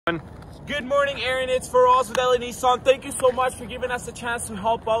Good morning, Erin. It's Faraz with LA Nissan. Thank you so much for giving us a chance to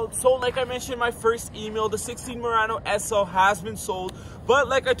help out. So like I mentioned in my first email, the 16 Murano SL has been sold, but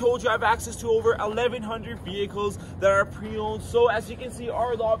like I told you, I have access to over 1,100 vehicles that are pre-owned. So as you can see,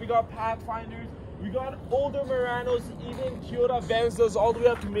 our lot, we got Pathfinders, we got older Muranos, even Toyota Venzas, all the way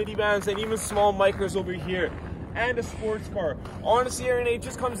up to minivans and even small micros over here, and a sports car. Honestly, Erin, it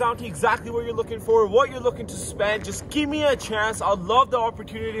just comes down to exactly what you're looking for, what you're looking to spend. Just give me a chance. I'd love the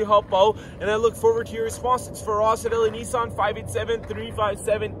opportunity to help out, and I look forward to your response. It's for us at LA Nissan,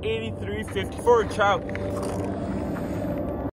 587-357-8354. Ciao.